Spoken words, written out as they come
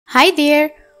Hi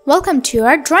there, welcome to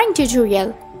our drawing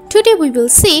tutorial. Today we will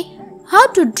see how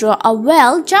to draw a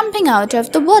whale jumping out of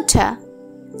the water.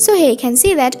 So here you can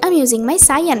see that I'm using my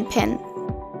cyan pen.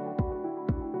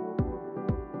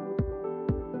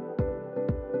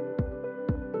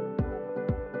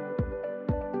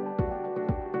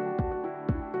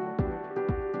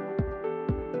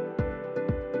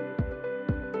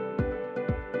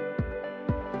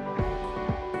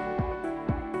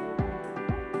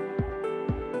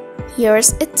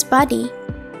 Here's its body.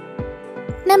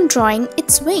 Now I'm drawing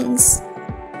its wings.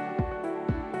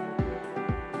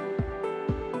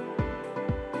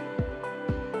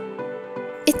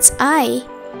 Its eye.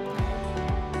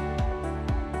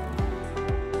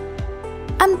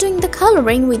 I'm doing the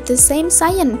coloring with the same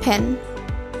cyan pen.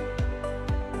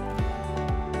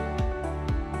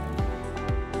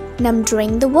 Now I'm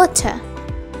drawing the water.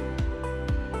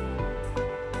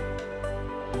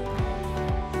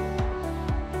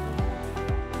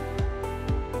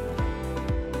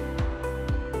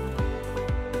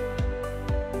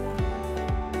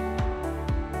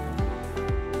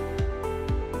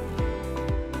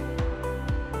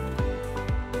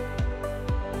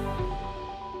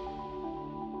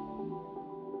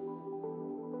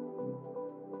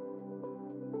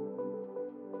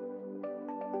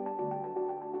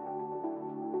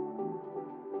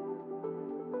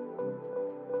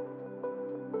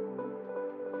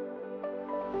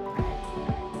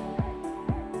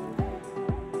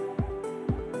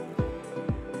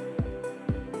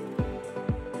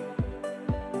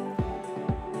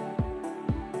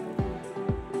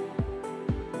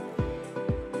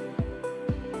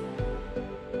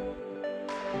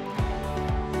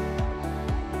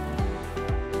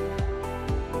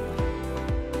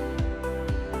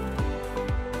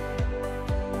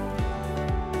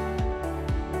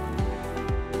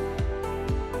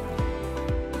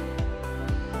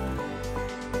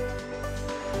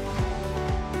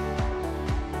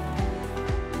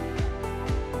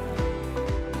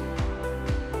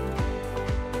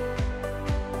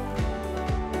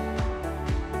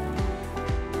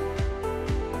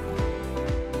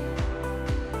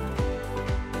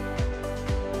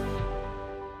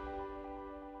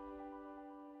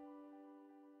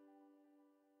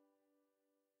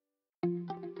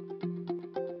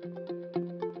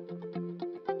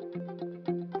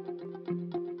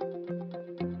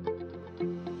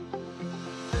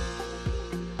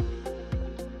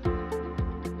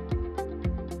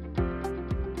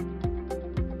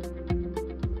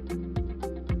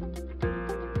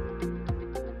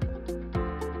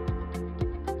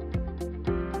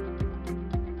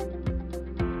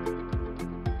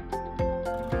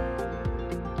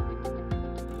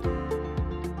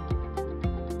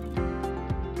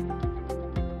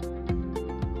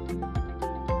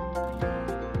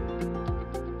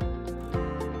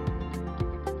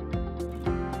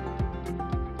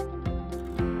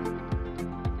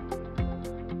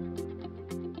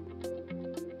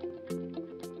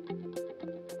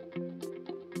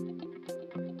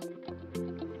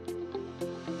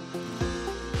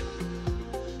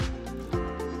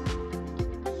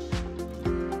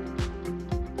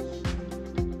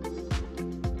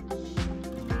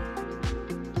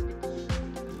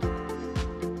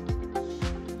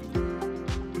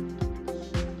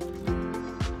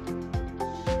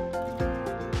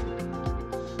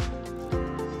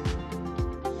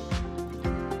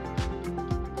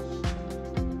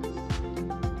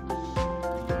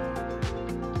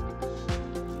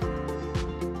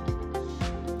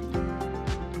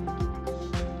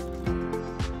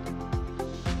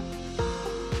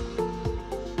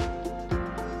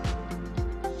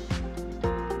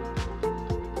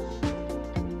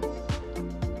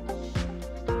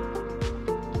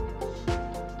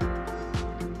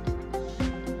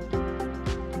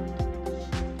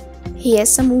 Here's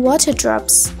some water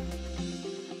drops.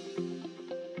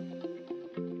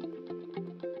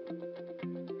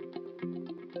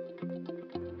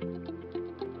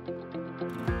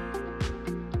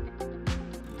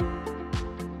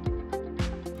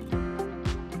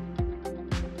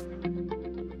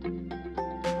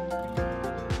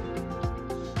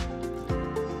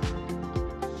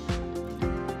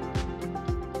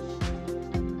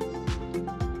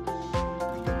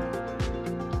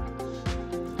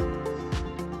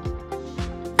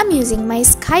 I'm using my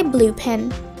sky blue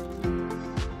pen.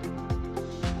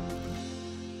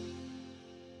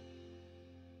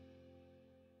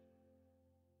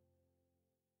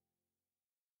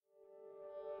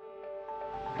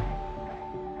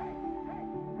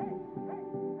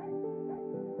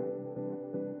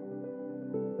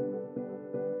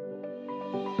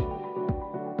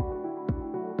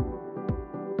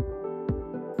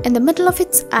 In the middle of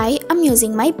its eye, I'm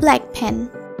using my black pen.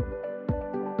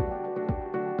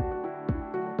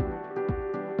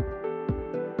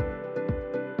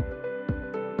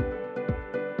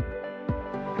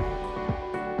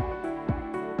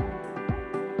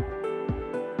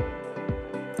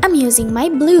 I'm using my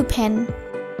blue pen.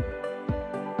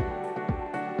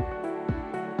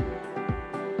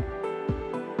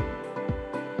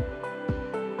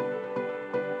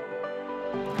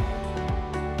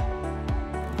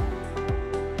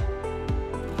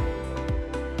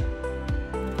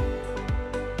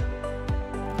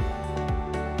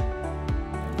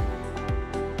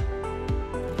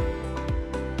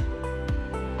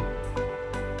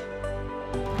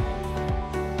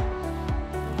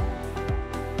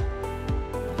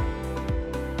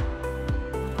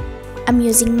 I'm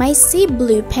using my sea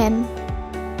blue pen.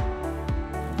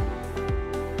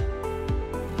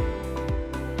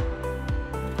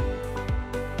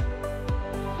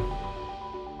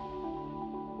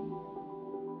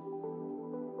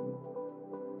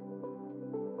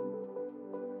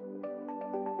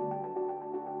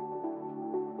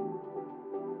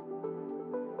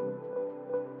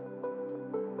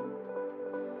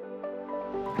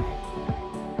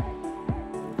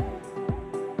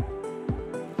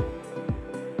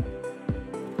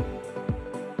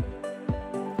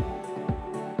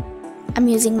 I'm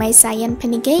using my cyan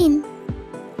pen again.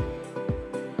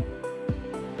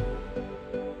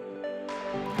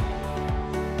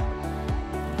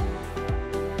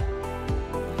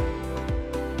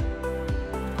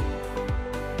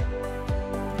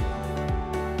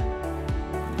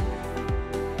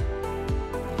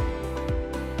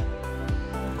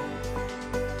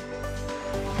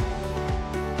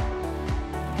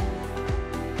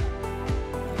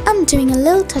 I'm doing a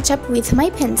little touch-up with my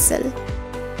pencil.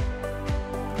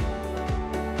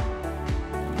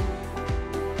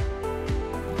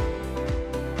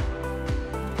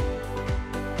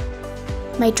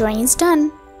 My drawing is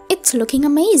done. It's looking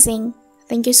amazing.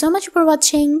 Thank you so much for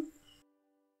watching.